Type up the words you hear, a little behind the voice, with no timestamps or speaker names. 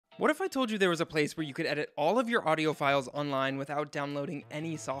What if I told you there was a place where you could edit all of your audio files online without downloading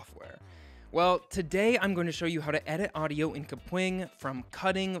any software? Well, today I'm going to show you how to edit audio in Kapwing, from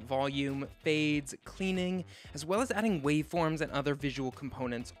cutting, volume, fades, cleaning, as well as adding waveforms and other visual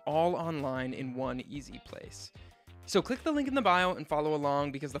components all online in one easy place. So click the link in the bio and follow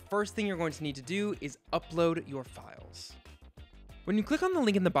along, because the first thing you're going to need to do is upload your files. When you click on the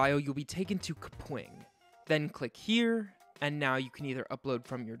link in the bio, you'll be taken to Kapwing. Then click here, and now you can either upload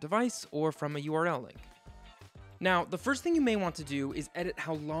from your device or from a URL link. Now, the first thing you may want to do is edit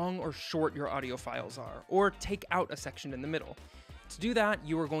how long or short your audio files are, or take out a section in the middle. To do that,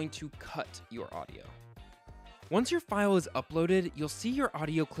 you are going to cut your audio. Once your file is uploaded, you'll see your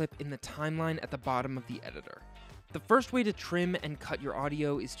audio clip in the timeline at the bottom of the editor. The first way to trim and cut your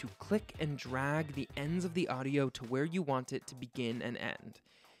audio is to click and drag the ends of the audio to where you want it to begin and end.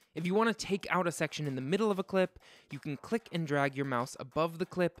 If you want to take out a section in the middle of a clip, you can click and drag your mouse above the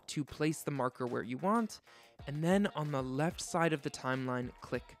clip to place the marker where you want, and then on the left side of the timeline,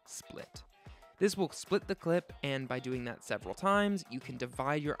 click Split. This will split the clip, and by doing that several times, you can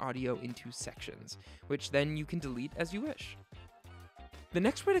divide your audio into sections, which then you can delete as you wish. The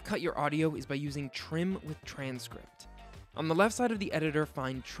next way to cut your audio is by using Trim with Transcript. On the left side of the editor,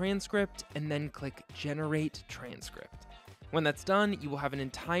 find Transcript, and then click Generate Transcript. When that's done, you will have an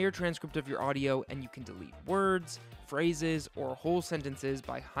entire transcript of your audio, and you can delete words, phrases, or whole sentences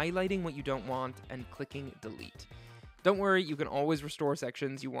by highlighting what you don't want and clicking delete. Don't worry, you can always restore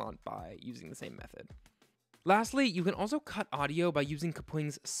sections you want by using the same method. Lastly, you can also cut audio by using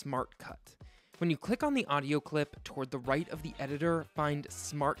Kapwing's Smart Cut. When you click on the audio clip toward the right of the editor, find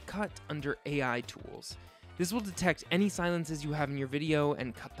Smart Cut under AI Tools. This will detect any silences you have in your video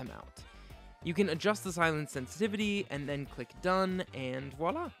and cut them out. You can adjust the silence sensitivity and then click Done, and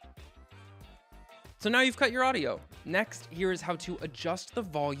voila. So now you've cut your audio. Next, here is how to adjust the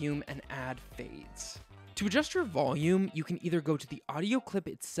volume and add fades. To adjust your volume, you can either go to the audio clip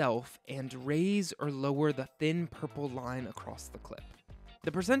itself and raise or lower the thin purple line across the clip.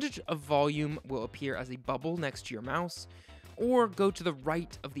 The percentage of volume will appear as a bubble next to your mouse, or go to the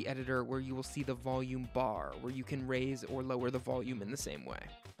right of the editor where you will see the volume bar, where you can raise or lower the volume in the same way.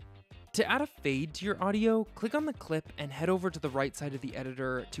 To add a fade to your audio, click on the clip and head over to the right side of the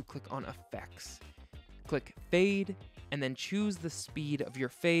editor to click on Effects. Click Fade, and then choose the speed of your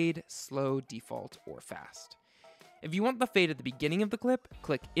fade, slow, default, or fast. If you want the fade at the beginning of the clip,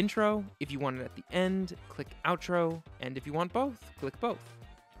 click Intro. If you want it at the end, click Outro. And if you want both, click both.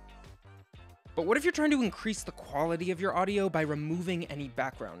 But what if you're trying to increase the quality of your audio by removing any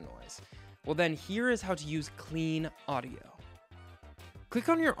background noise? Well, then here is how to use Clean Audio. Click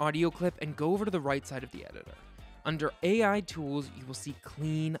on your audio clip and go over to the right side of the editor. Under AI Tools, you will see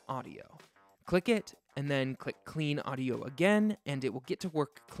Clean Audio. Click it, and then click Clean Audio again, and it will get to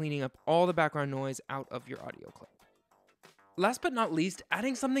work cleaning up all the background noise out of your audio clip. Last but not least,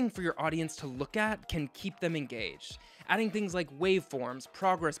 adding something for your audience to look at can keep them engaged. Adding things like waveforms,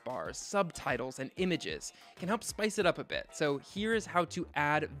 progress bars, subtitles, and images can help spice it up a bit, so here is how to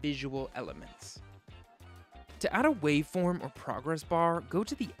add visual elements. To add a waveform or progress bar, go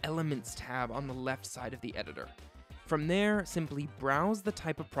to the Elements tab on the left side of the editor. From there, simply browse the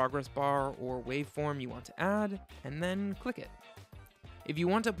type of progress bar or waveform you want to add, and then click it. If you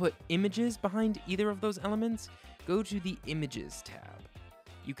want to put images behind either of those elements, go to the Images tab.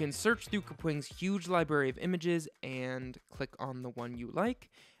 You can search through Kapwing's huge library of images and click on the one you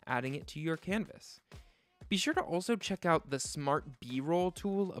like, adding it to your canvas. Be sure to also check out the Smart B-roll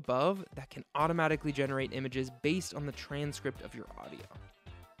tool above that can automatically generate images based on the transcript of your audio.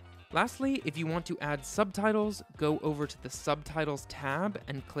 Lastly, if you want to add subtitles, go over to the Subtitles tab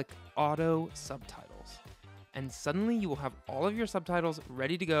and click Auto Subtitles. And suddenly you will have all of your subtitles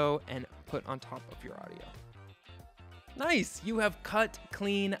ready to go and put on top of your audio. Nice! You have cut,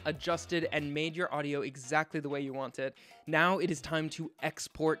 clean, adjusted, and made your audio exactly the way you want it. Now it is time to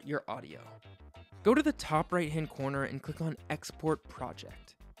export your audio. Go to the top right-hand corner and click on Export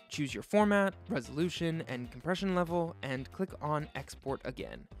Project. Choose your format, resolution, and compression level, and click on Export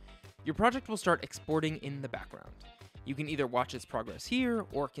again. Your project will start exporting in the background. You can either watch its progress here,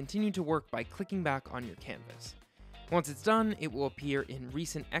 or continue to work by clicking back on your canvas. Once it's done, it will appear in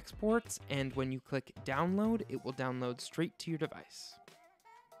Recent Exports, and when you click Download, it will download straight to your device.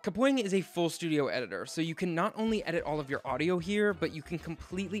 Kapwing is a full studio editor, so you can not only edit all of your audio here, but you can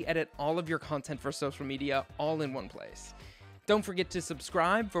completely edit all of your content for social media all in one place. Don't forget to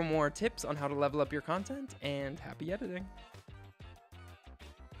subscribe for more tips on how to level up your content, and happy editing!